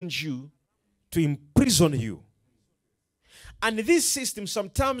you to imprison you. And this system,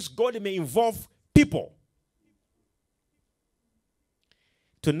 sometimes God may involve people.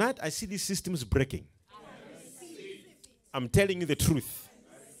 Tonight, I see these systems breaking. I'm telling you the truth.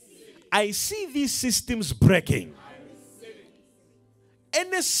 I see these systems breaking.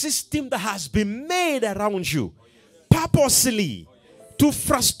 Any system that has been made around you purposely to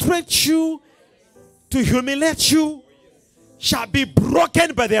frustrate you, to humiliate you, shall be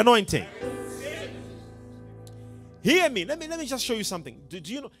broken by the anointing. Hear me. Let me just show you something. Do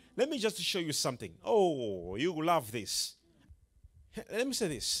you know? Let me just show you something. Oh, you will love this. Let me say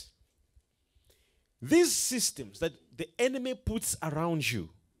this. These systems that the enemy puts around you.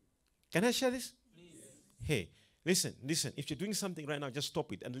 Can I share this? Please. Hey, listen. If you're doing something right now, just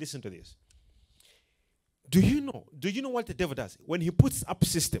stop it and listen to this. Do you know what the devil does? When he puts up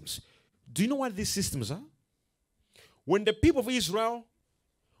systems, do you know what these systems are? When the people of Israel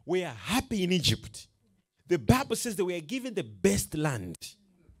were happy in Egypt, the Bible says they were given the best land.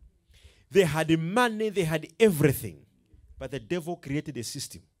 They had the money, they had everything. But the devil created a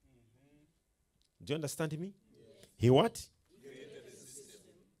system. Do you understand me? He what?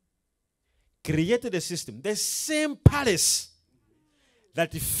 Created a system. The same palace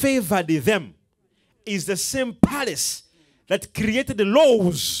that favored them is the same palace that created the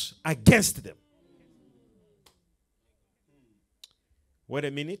laws against them. Wait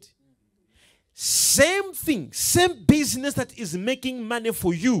a minute. Same thing, same business that is making money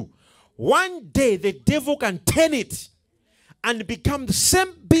for you. One day the devil can turn it and become the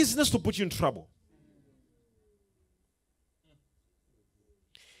same business to put you in trouble.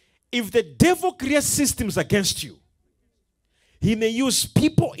 If the devil creates systems against you, he may use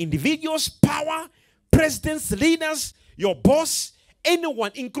people, individuals, power, presidents, leaders, your boss,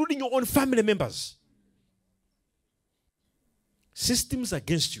 anyone, including your own family members. Systems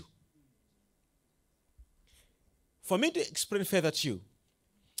against you. For me to explain further to you,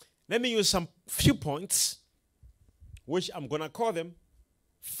 let me use some few points, which I'm going to call them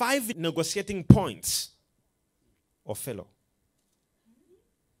 5 negotiating points of Pharaoh.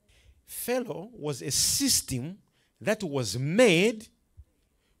 Pharaoh was a system that was made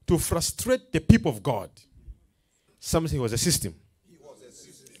to frustrate the people of God. Something was a system.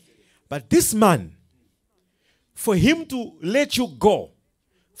 But this man, for him to let you go,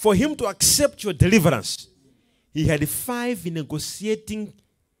 for him to accept your deliverance, he had 5 negotiating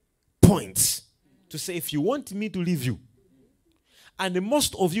points to say, if you want me to leave you. And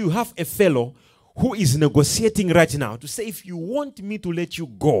most of you have a fellow who is negotiating right now to say, if you want me to let you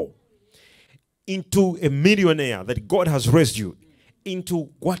go into a millionaire that God has raised you, into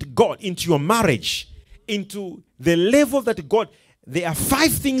into your marriage, into the level that God, there are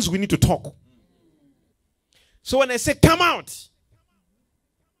 5 things we need to talk. So when I say, come out,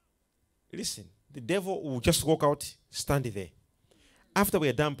 listen, the devil will just walk out, stand there. After we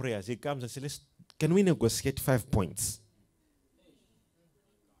are done prayers, he comes and says, can we negotiate 5 points?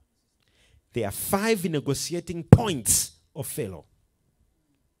 There are 5 negotiating points of Pharaoh.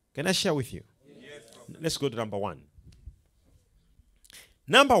 Can I share with you? Yes. Let's go to number 1.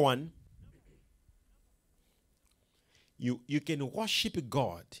 Number 1, you can worship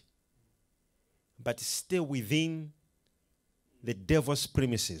God, but stay within the devil's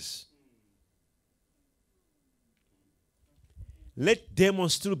premises. Let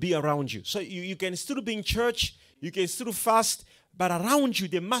demons still be around you. So you can still be in church, you can still fast, but around you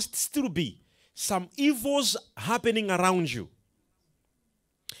there must still be some evils happening around you.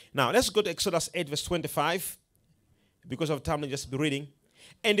 Now, let's go to Exodus 8, verse 25. Because of time, I'll just be reading.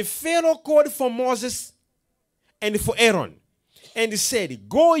 And the Pharaoh called for Moses and for Aaron. And he said,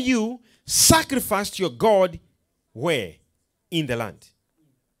 go you, sacrifice to your God, where? In the land.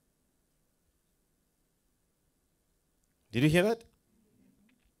 Did you hear that?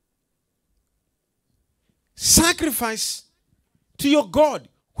 Sacrifice to your God.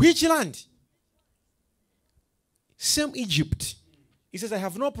 Which land? Same Egypt. He says, I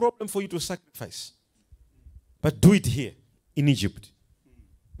have no problem for you to sacrifice. But do it here in Egypt.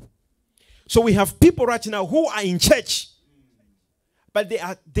 So we have people right now who are in church, but they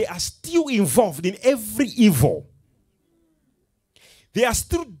are still involved in every evil. They are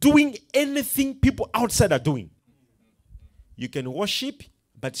still doing anything people outside are doing. You can worship,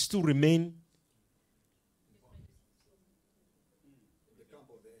 but still remain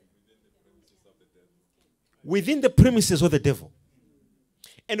within the premises of the devil.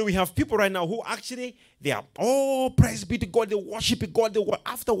 And we have people right now who actually, they are, praise be to God, they worship God.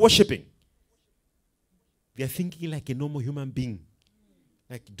 After worshiping, they are thinking like a normal human being.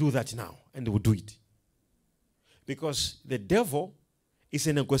 Like, do that now, and they will do it. Because the devil It's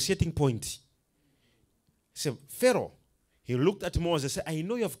a negotiating point. So Pharaoh, he looked at Moses and said, I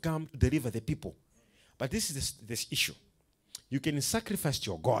know you have come to deliver the people. But this is this issue. You can sacrifice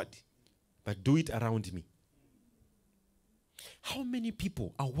to your God, but do it around me. How many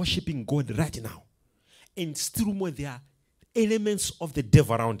people are worshiping God right now? And still more, there are elements of the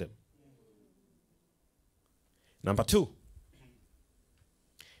devil around them. Number 2,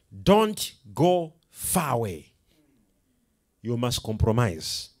 don't go far away. You must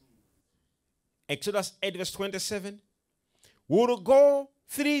compromise. Exodus 8 verse 27. We will go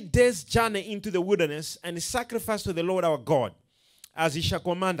 3 days' journey into the wilderness and sacrifice to the Lord our God, as he shall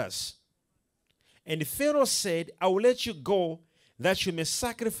command us. And Pharaoh said, I will let you go, that you may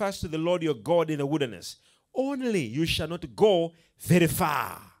sacrifice to the Lord your God in the wilderness. Only you shall not go very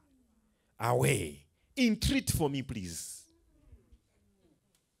far away. Entreat for me, please.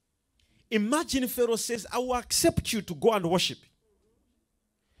 Imagine Pharaoh says, I will accept you to go and worship.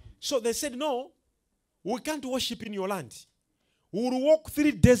 So they said, no, we can't worship in your land. We will walk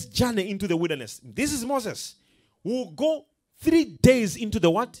 3 days' journey into the wilderness. This is Moses. We will go 3 days into the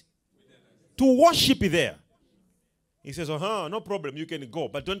what? To worship there. He says, no problem, you can go,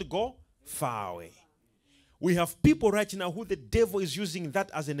 but don't go far away. We have people right now who the devil is using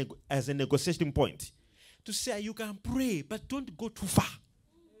that as a negotiating point. To say, you can pray, but don't go too far.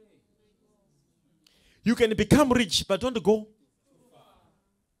 You can become rich, but don't go.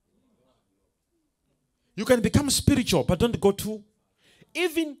 You can become spiritual, but don't go too.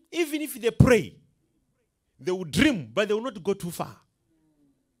 Even if they pray, they will dream, but they will not go too far.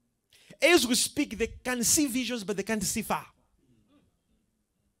 As we speak, they can see visions, but they can't see far.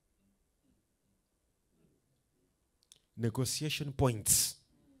 Negotiation points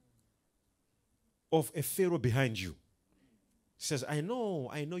of a Pharaoh behind you. Says, I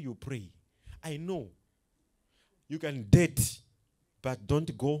know you pray. I know you can date, but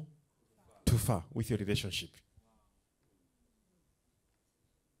don't go too far with your relationship.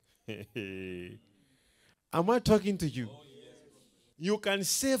 Am I talking to you? Oh, yes. You can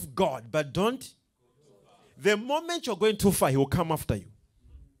save God, but don't. The moment you're going too far, he will come after you.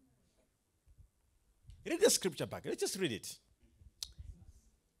 Read the scripture back. Let's just read it.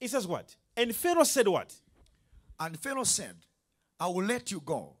 It says what? And Pharaoh said what? And Pharaoh said, I will let you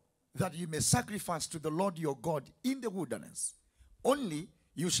go, that you may sacrifice to the Lord your God in the wilderness. Only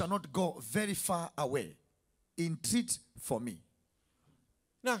you shall not go very far away. Entreat for me.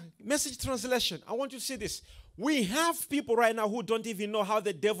 Now, message translation. I want you to see this. We have people right now who don't even know how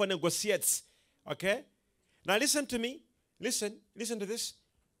the devil negotiates. Okay? Now listen to me. Listen to this.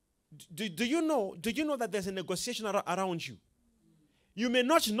 Do you know that there's a negotiation around you? You may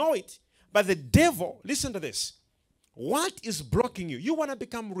not know it, but the devil, listen to this. What is blocking you? You want to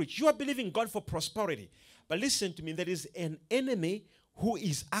become rich. You are believing God for prosperity. But listen to me, there is an enemy who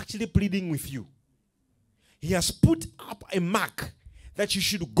is actually pleading with you. He has put up a mark that you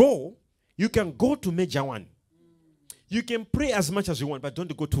should go. You can go to major one. You can pray as much as you want, but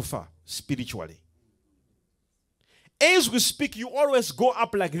don't go too far spiritually. As we speak, you always go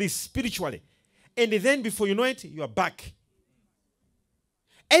up like this spiritually. And then before you know it, you are back.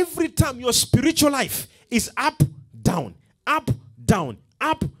 Every time your spiritual life is up, down, up, down,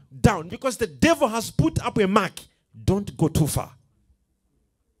 up, down. Because the devil has put up a mark. Don't go too far.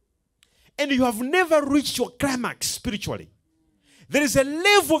 And you have never reached your climax spiritually. There is a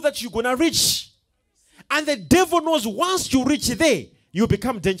level that you're going to reach. And the devil knows once you reach there, you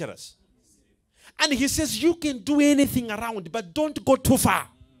become dangerous. And he says, you can do anything around, but don't go too far.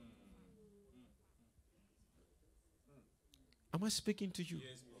 Am I speaking to you?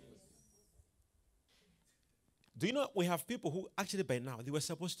 Yes, do you know we have people who actually by now, they were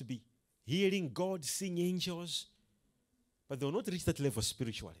supposed to be hearing God, seeing angels, but they will not reach that level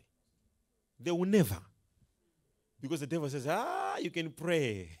spiritually. They will never. Because the devil says, you can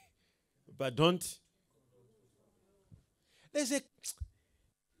pray, but don't.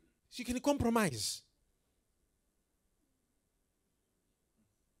 You can compromise.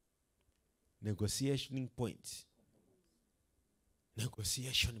 Negotiation point.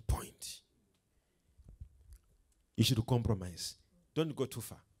 Negotiation point. You should compromise. Don't go too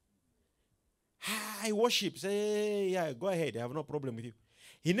far. I worship. Say, yeah, go ahead. I have no problem with you.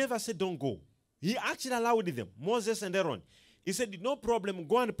 He never said don't go. He actually allowed them, Moses and Aaron. He said, no problem,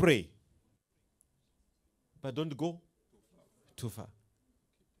 go and pray. But don't go too far.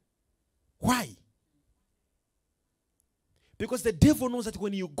 Why? Because the devil knows that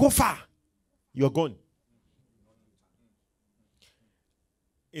when you go far, you are gone.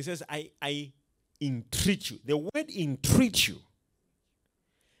 He says, I entreat you. The word entreat you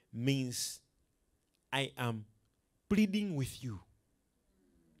means I am pleading with you.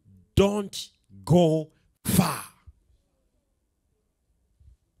 don't go far.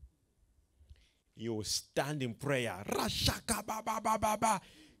 You stand in prayer. Rashaka ba ba ba ba ba.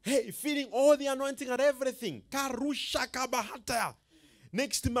 Hey, feeling all the anointing and everything. Karushaka bahata.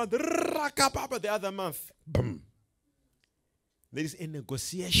 Next month, rakababa, the other month. Boom. There is a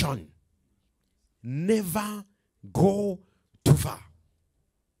negotiation. Never go too far.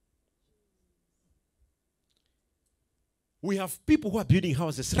 We have people who are building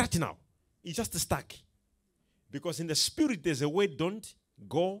houses right now. It's just stuck. Because in the spirit, there's a way, don't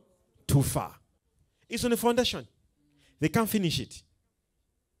go too far. It's on the foundation. They can't finish it.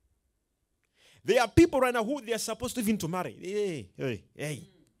 There are people right now who they are supposed to even to marry. Hey,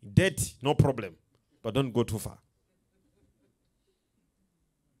 debt, no problem. But don't go too far.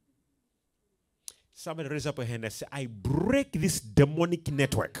 Somebody raise up a hand and say, I break this demonic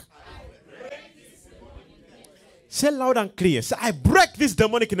network. Say loud and clear. Say, I break this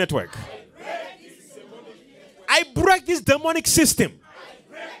demonic network. I break this demonic system.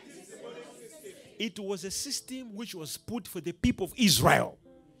 It was a system which was put for the people of Israel.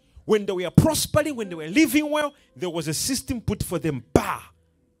 When they were prospering, when they were living well, there was a system put for them. Bah!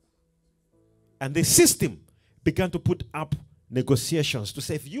 And the system began to put up negotiations to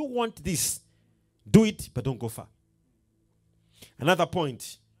say, if you want this, do it, but don't go far. Another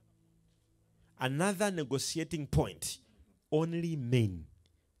point. Another negotiating point. Only men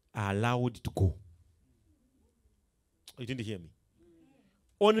are allowed to go. You didn't hear me.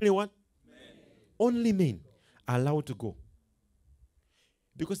 Only what? Men. Only men are allowed to go.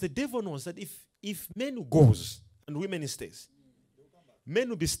 Because the devil knows that if men goes and women stays, men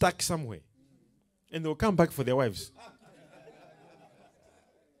will be stuck somewhere. And they'll come back for their wives.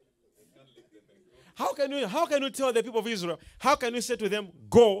 How can you tell the people of Israel? How can you say to them,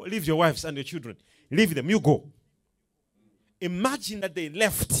 go, leave your wives and your children? Leave them, you go. Imagine that they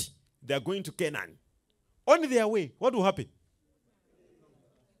left. They are going to Canaan. On their way, what will happen?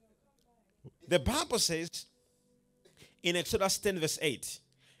 The Bible says in Exodus 10 verse 8,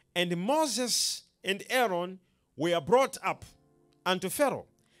 and Moses and Aaron were brought up unto Pharaoh.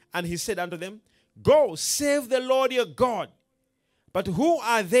 And he said unto them, go, save the Lord your God. But who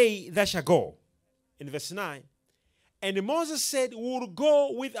are they that shall go? In verse 9, and Moses said, we will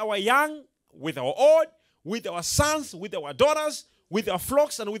go with our young, with our old, with our sons, with our daughters, with our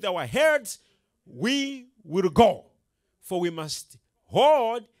flocks, and with our herds. We will go, for we must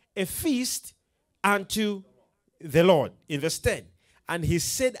hold a feast unto the Lord. In verse 10, and he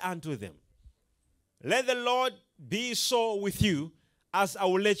said unto them, let the Lord be so with you, as I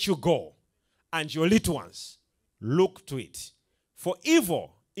will let you go, and your little ones. Look to it, for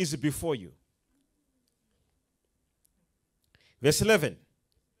evil is before you. Verse 11.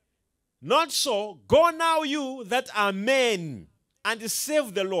 Not so, go now you that are men, and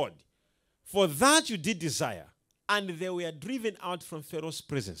save the Lord, for that you did desire. And they were driven out from Pharaoh's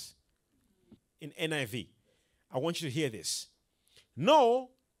presence. In NIV. I want you to hear this.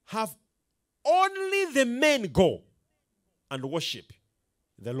 No, have only the men go and worship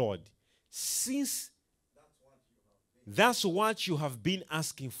the Lord, since that's what you have been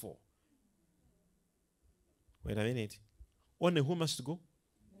asking for. Wait a minute. Only who must go?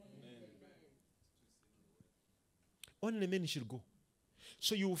 Only men should go.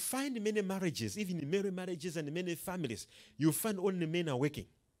 So you will find many marriages, even in married marriages and many families, you find only men are working.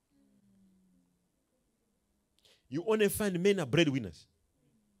 You only find men are breadwinners.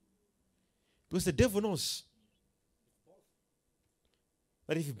 Because the devil knows.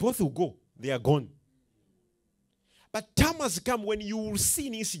 But if both will go, they are gone. But time has come when you will see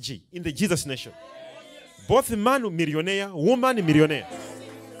in ECG, in the Jesus nation. Both man millionaire, woman millionaire.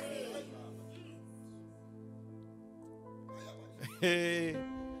 Hey,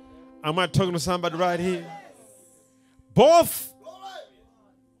 am I talking to somebody right here? Both.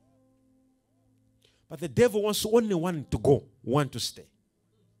 But the devil wants only one to go, one to stay.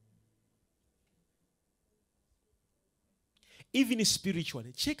 Even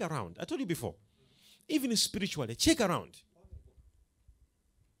spiritually, check around. I told you before. Even spiritually, check around.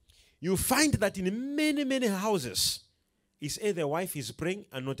 You find that in many, many houses, it's either a wife is praying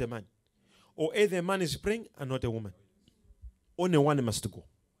and not a man. Or either a man is praying and not a woman. Only one must go.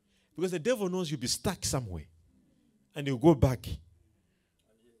 Because the devil knows you'll be stuck somewhere. And you'll go back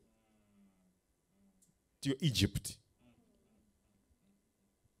to your Egypt.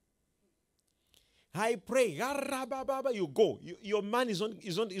 I pray. You go. Your man is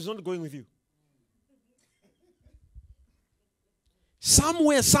not going with you.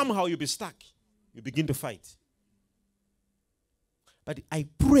 Somewhere, somehow, you'll be stuck. You begin to fight. But I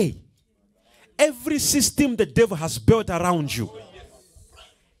pray, every system the devil has built around you,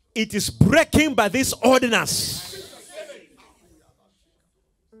 It is breaking by this ordinance.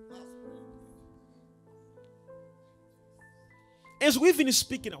 As we finish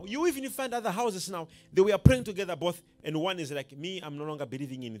speaking now, you even find other houses now, they were praying together both, and one is like, me, I'm no longer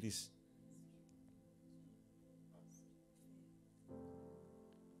believing in this.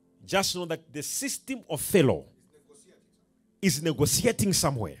 Just know that the system of Pharaoh is negotiating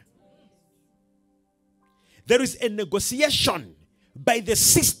somewhere. There is a negotiation by the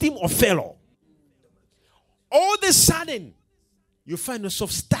system of Pharaoh. All of a sudden, you find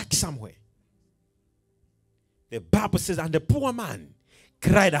yourself stuck somewhere. The Bible says, and the poor man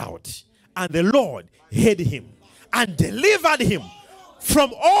cried out, and the Lord heard him and delivered him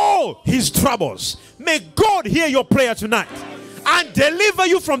from all his troubles. May God hear your prayer tonight and deliver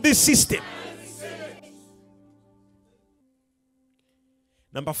you from this system.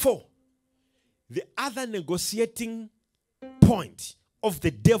 Number 4, the other negotiating point of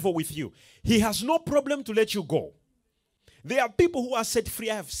the devil with you. He has no problem to let you go. There are people who are set free.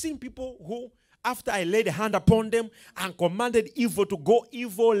 I have seen people who, after I laid a hand upon them and commanded evil to go,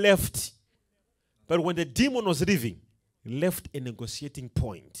 evil left. But when the demon was leaving, left a negotiating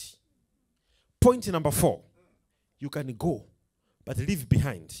point. Point number 4, you can go, but leave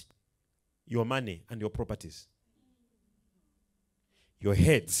behind your money and your properties, your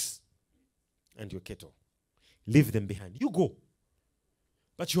heads and your cattle. Leave them behind. You go.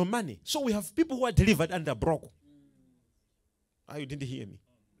 But your money. So we have people who are delivered and are broke. You didn't hear me.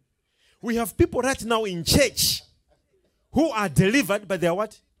 We have people right now in church who are delivered, but they are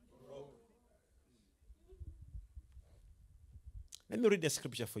what? Let me read the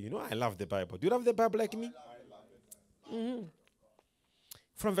scripture for you. You know, I love the Bible. Do you love the Bible like me? Mm-hmm.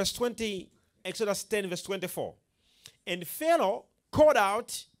 From verse 20, Exodus 10, verse 24. And Pharaoh called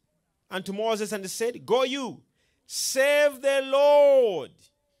out unto Moses and said, go you, serve the Lord.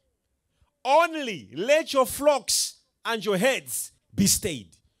 Only let your flocks and your heads be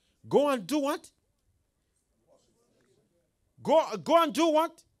stayed. Go and do what? Go and do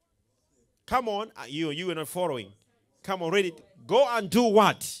what? Come on. You are not following. Come on, read it. Go and do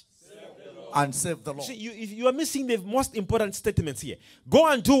what? And serve the Lord. See, you are missing the most important statements here. Go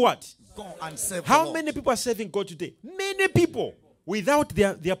and do what? Go and serve the How Lord. many people are serving God today? Many people without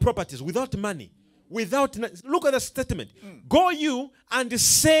their properties, without money, without... Look at the statement. Go you and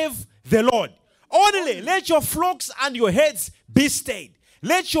serve the Lord. Only let your flocks and your heads be stayed.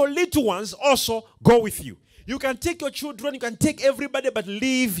 Let your little ones also go with you. You can take your children, you can take everybody, but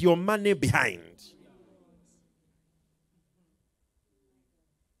leave your money behind.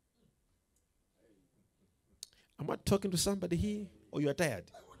 Am I talking to somebody here, or you are tired?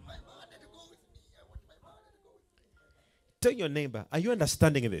 Tell your neighbor, are you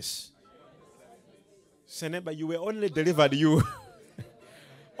understanding this? Say, neighbor, you were only delivered, you.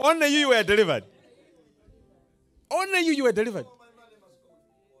 Only you were delivered. Only you were delivered.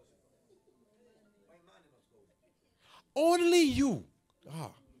 Only you.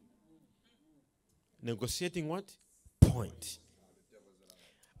 Negotiating what? Point.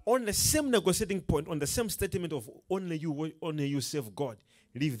 On the same negotiating point, on the same statement of only you serve God,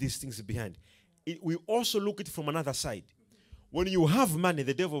 leave these things behind. We also look at it from another side. When you have money,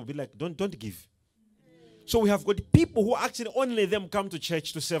 the devil will be like, don't give. So we have got people who actually only them come to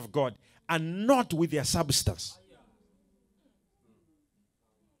church to serve God and not with their substance.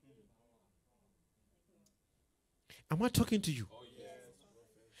 Am I talking to you?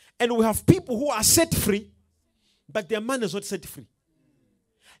 And we have people who are set free, but their money is not set free.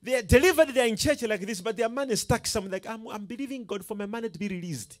 They are delivered, they are in church like this, but their money is stuck somewhere. Like, I'm believing God for my money to be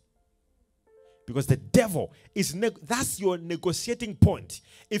released. Because the devil is, that's your negotiating point.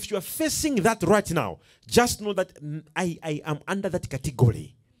 If you are facing that right now, just know that I am under that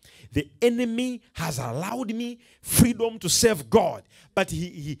category. The enemy has allowed me freedom to serve God, but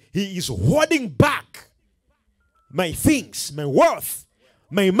he is holding back my things, my wealth,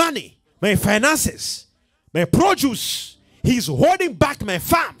 my money, my finances, my produce. He's holding back my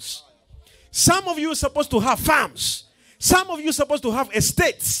farms. Some of you are supposed to have farms. Some of you are supposed to have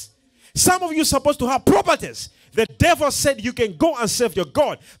estates. Some of you are supposed to have properties. The devil said you can go and serve your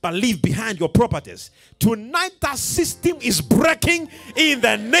God, but leave behind your properties. Tonight that system is breaking in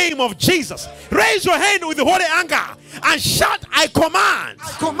the name of Jesus. Raise your hand with holy anger and shout, I command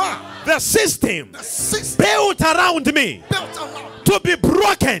the system built around me to be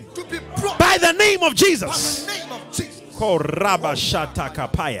broken by the name of Jesus.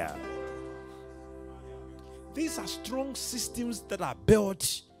 These are strong systems that are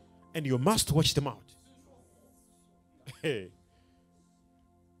built, and you must watch them out.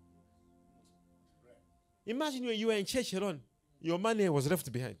 Imagine you were in church alone. Your money was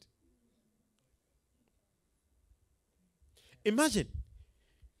left behind. Imagine.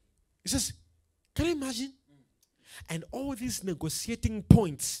 He says, can you imagine? And all these negotiating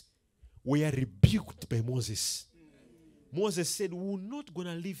points were rebuked by Moses. Moses said, we're not going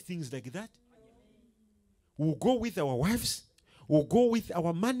to leave things like that. We'll go with our wives. We'll go with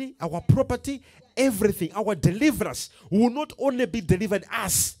our money, our property, everything. Our deliverance will not only be delivered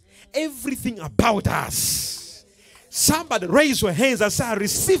us, everything about us. Somebody raise your hands and say, I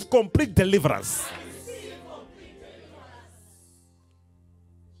receive complete deliverance.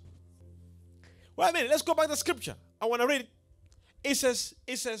 Well, I mean, let's go back to the scripture. I want to read it. It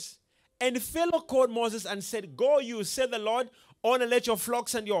says, and Pharaoh called Moses and said, go you, said the Lord, only let your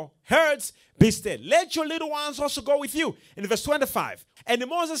flocks and your herds be still. Let your little ones also go with you. In verse 25. And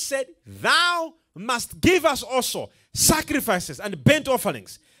Moses said, thou must give us also sacrifices and burnt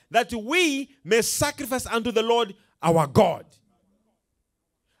offerings, that we may sacrifice unto the Lord our God.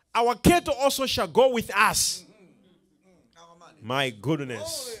 Our cattle also shall go with us. My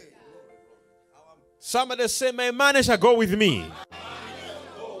goodness. Somebody say, my money shall go with me.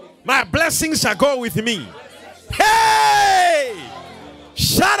 My blessings shall go with me. Hey!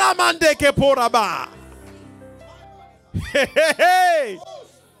 Sharamandeke poraba. Hey!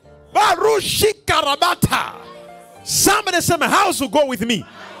 Barushikarabata. Somebody say, my house will go with me.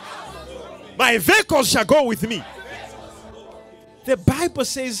 My vehicles shall go with me. The Bible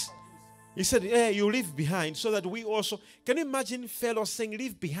says, he said, hey, you leave behind so that we also. Can you imagine Pharaoh saying,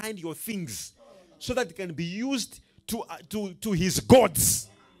 leave behind your things so that it can be used to his gods?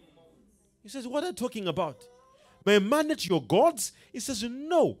 He says, what are you talking about? May I manage your gods? He says,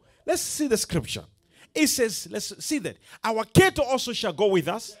 no. Let's see the scripture. It says, let's see that. Our cattle also shall go with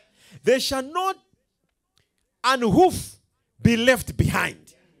us. They shall not an hoof be left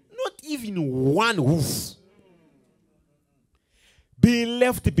behind. Not even one hoof be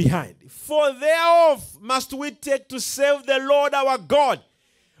left behind. For thereof must we take to serve the Lord our God.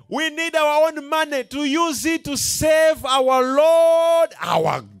 We need our own money to use it to save our Lord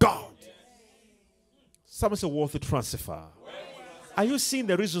our God. Someone say worthy transfer. Are you seeing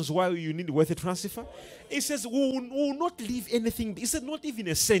the reasons why you need worthy transfer? It says we will not leave anything. It said not even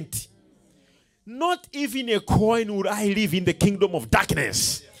a cent. Not even a coin would I leave in the kingdom of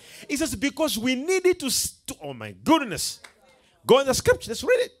darkness. It says because we need it to oh my goodness. Go in the scripture. Let's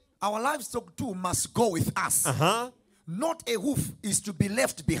read it. Our livestock too must go with us. Not a hoof is to be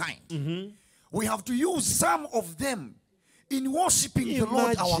left behind. We have to use some of them in worshiping the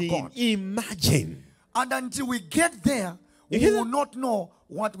Lord our God. Imagine. And until we get there, we will not know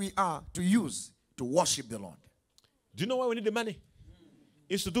what we are to use to worship the Lord. Do you know why we need the money?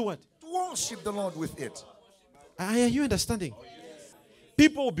 Is to do what? To worship the Lord with it. Are you understanding?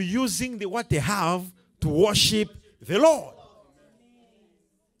 People will be using what they have to worship the Lord.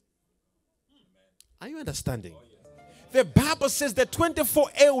 Are you understanding? The Bible says the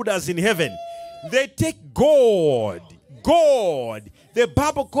 24 elders in heaven, they take gold. The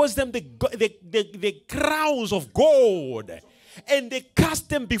Bible calls them the crowns of gold. And they cast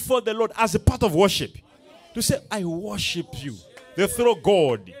them before the Lord as a part of worship. To say, I worship you. They throw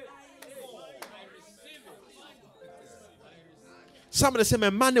gold. Somebody say, my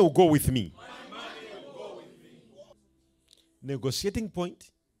money will go with me. Negotiating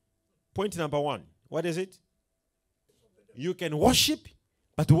point. Point number one. What is it? You can worship,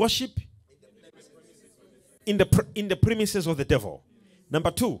 but worship in the premises of the devil.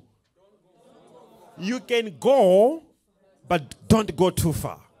 Number two, you can go, but don't go too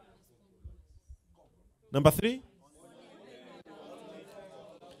far. Number three,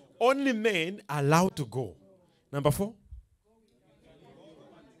 only men are allowed to go. Number four,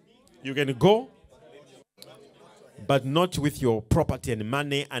 you can go, but not with your property and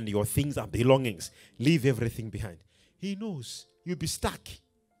money and your things and belongings. Leave everything behind. He knows you'll be stuck.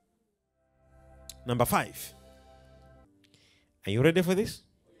 Number five. Are you ready for this?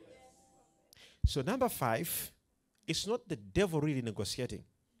 So number five, it's not the devil really negotiating.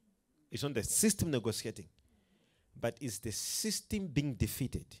 It's not the system negotiating. But it's the system being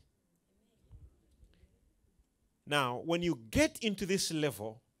defeated. Now, when you get into this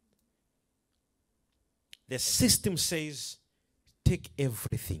level, the system says, take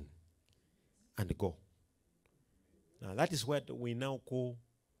everything and go. Now, that is what we now call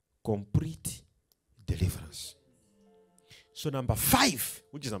complete deliverance. So, number five,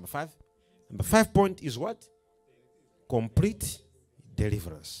 which is number five? Number 5 point is what? Complete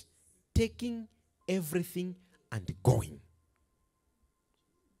deliverance. Taking everything and going.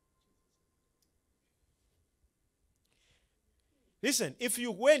 Listen, if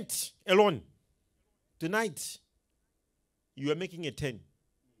you went alone tonight, you are making a 10.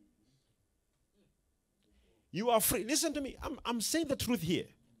 You are free. Listen to me. I'm saying the truth here.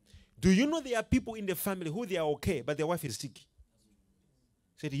 Do you know there are people in the family who they are okay, but their wife is sick?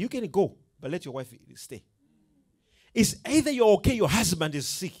 Said, you can go, but let your wife stay. It's either you're okay, your husband is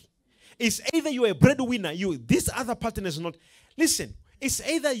sick. It's either you're a breadwinner, this other partner is not. Listen, it's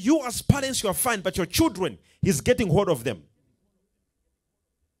either you as parents, you're fine, but your children, he's getting hold of them.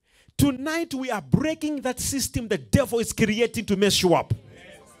 Tonight, we are breaking that system the devil is creating to mess you up.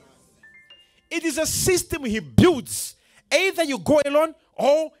 It is a system he builds. Either you go alone,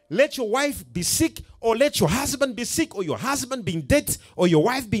 or let your wife be sick, or let your husband be sick, or your husband be in debt, or your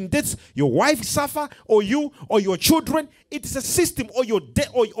wife be in debt, your wife suffer, or you, or your children. It is a system, or your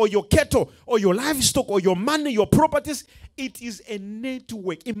or your cattle, or your livestock, or your money, your properties. It is a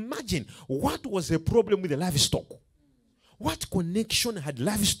network. Imagine what was the problem with the livestock. What connection had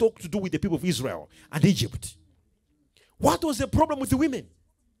livestock to do with the people of Israel and Egypt? What was the problem with the women?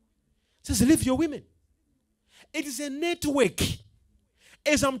 It says, leave your women. It is a network.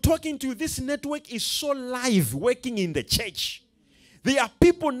 As I'm talking to you, this network is so live, working in the church. There are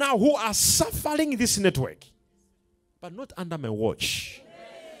people now who are suffering this network, but not under my watch.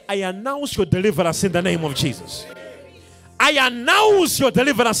 I announce your deliverance in the name of Jesus. I announce your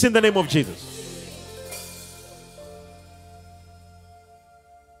deliverance in the name of Jesus.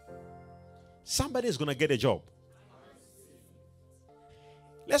 Somebody is going to get a job.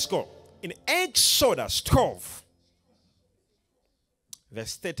 Let's go. In Exodus 12,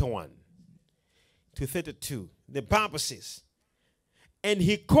 verse 31 to 32, the Bible says, and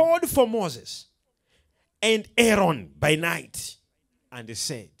he called for Moses and Aaron by night, and he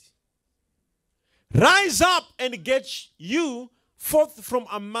said, rise up and get you forth from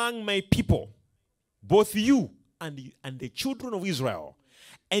among my people, both you and the children of Israel,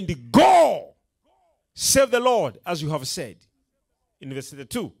 and go, save the Lord, as you have said. In verse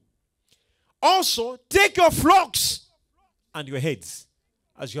 32. Also, take your flocks and your heads,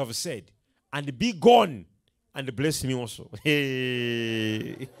 as you have said, and be gone, and bless me also.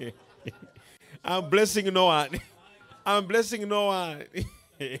 Hey. I'm blessing no one. I'm blessing no one.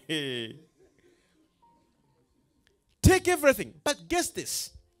 Take everything. But guess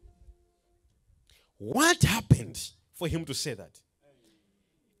this. What happened for him to say that?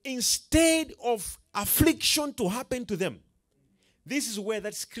 Instead of affliction to happen to them, this is where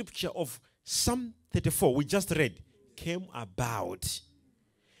that scripture of Psalm 34 we just read came about.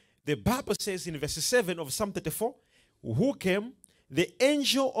 The Bible says in verse 7 of Psalm 34, who came? The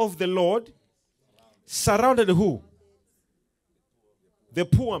angel of the Lord surrounded who? The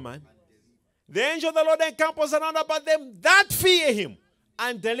poor man. The angel of the Lord encampeth around about them that fear him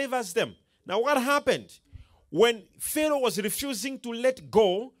and delivers them. Now what happened? When Pharaoh was refusing to let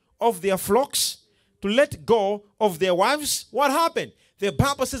go of their flocks, to let go of their wives, what happened? The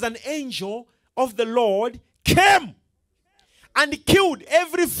Bible says an angel of the Lord came and killed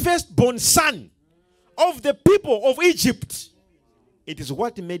every firstborn son of the people of Egypt. It is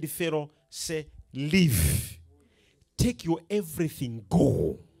what made Pharaoh say, leave. Take your everything,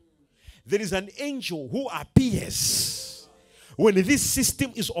 go. There is an angel who appears when this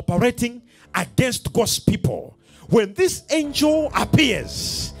system is operating against God's people. When this angel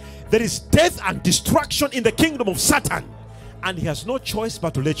appears, there is death and destruction in the kingdom of Satan. And he has no choice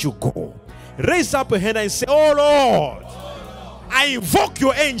but to let you go. Raise up your hand and say, oh Lord, I invoke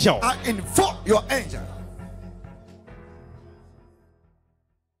your angel. I invoke your angel